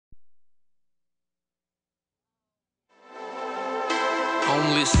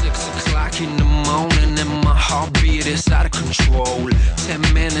only 6 o'clock in the morning and my heartbeat is out of control.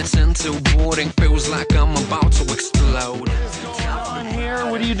 10 minutes into boarding, feels like I'm about to explode. Here,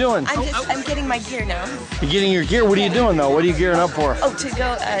 what are you doing? I'm getting my gear now. You're getting your gear? What are you doing though? What are you gearing up for? Oh, to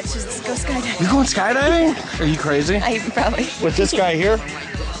go skydiving. You going skydiving? Are you crazy? I probably. With this guy here?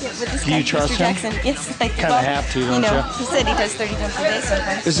 Yeah, with this Do guy, you trust Mr. him? Jackson. Yes, I do. Kinda have to, don't you? He said he does 30 jumps a day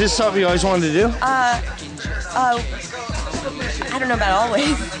sometimes. Is this something you always wanted to do? I don't know about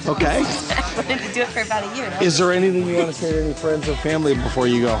always. Okay. I wanted to do it for about a year now. Is there anything you want to say to any friends or family before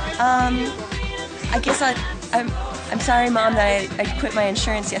you go? I guess I'm sorry, Mom, that I quit my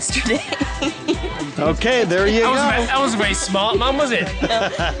insurance yesterday. Okay, there you go. That was very smart, Mum, was it?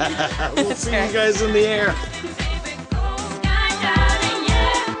 We'll see you guys in the air.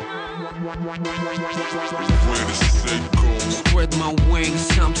 Spread my wings,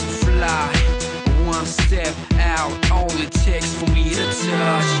 time to fly. One step out, all it takes for me to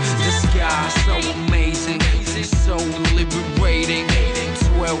touch the sky. So amazing, so liberating.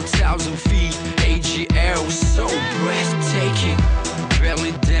 12,000 feet, AGL, so breathtaking.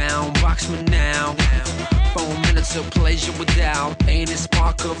 Belly down, box me now. 4 minutes of pleasure without any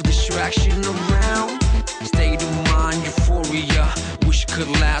spark of distraction around. State of mind, euphoria, wish could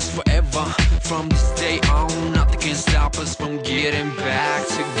last forever. From this day on, nothing can stop us from getting back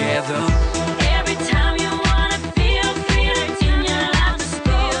together. Every time you wanna feel freedom in your life, just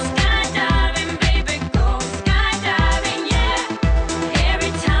go skydiving, baby, go skydiving, yeah.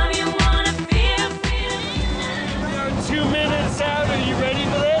 Every time you wanna feel freedom. 2 minutes out. Are you ready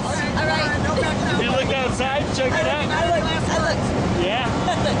for this? All right. You looked outside, check it out. I looked. Yeah.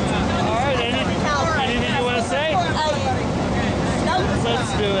 All right. Anything you want to say?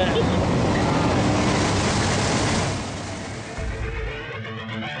 Let's do it.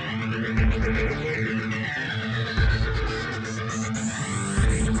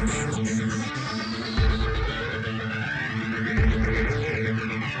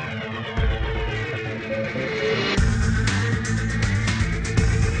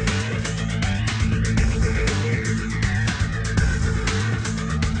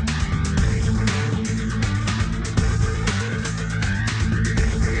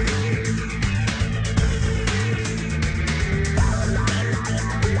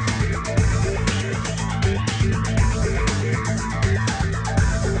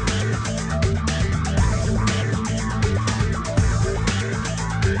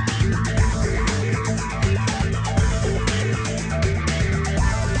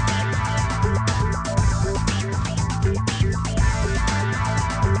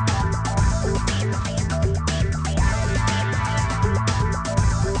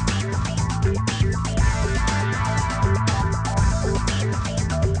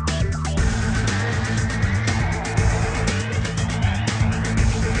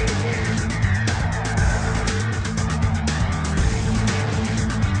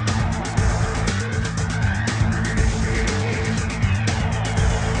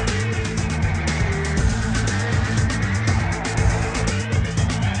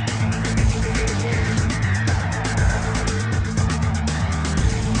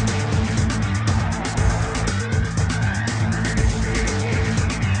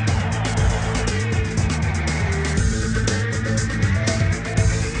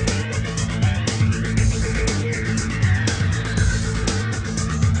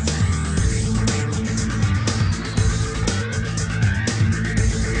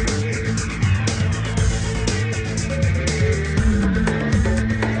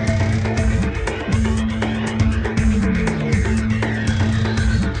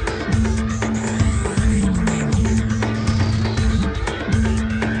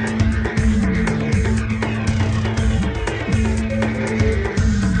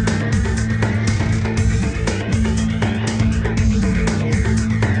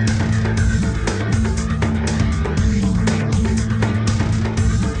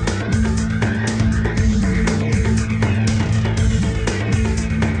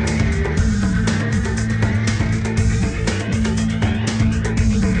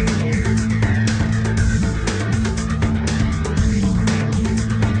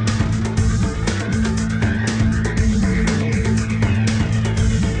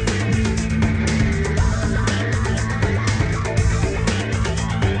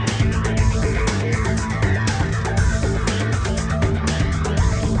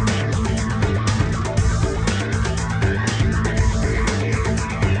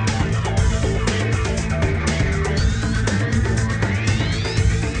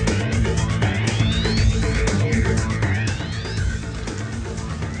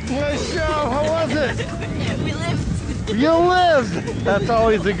 Nice job. How was it? We lived. You lived. That's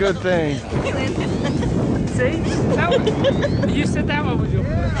always a good thing. See? That one. You said that one was your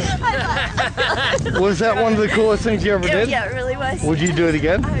Was that one of the coolest things you ever did? Yeah, it really was. Would you do it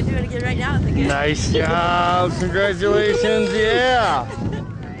again? I would do it again right now if I could. Nice job. Congratulations. Yeah.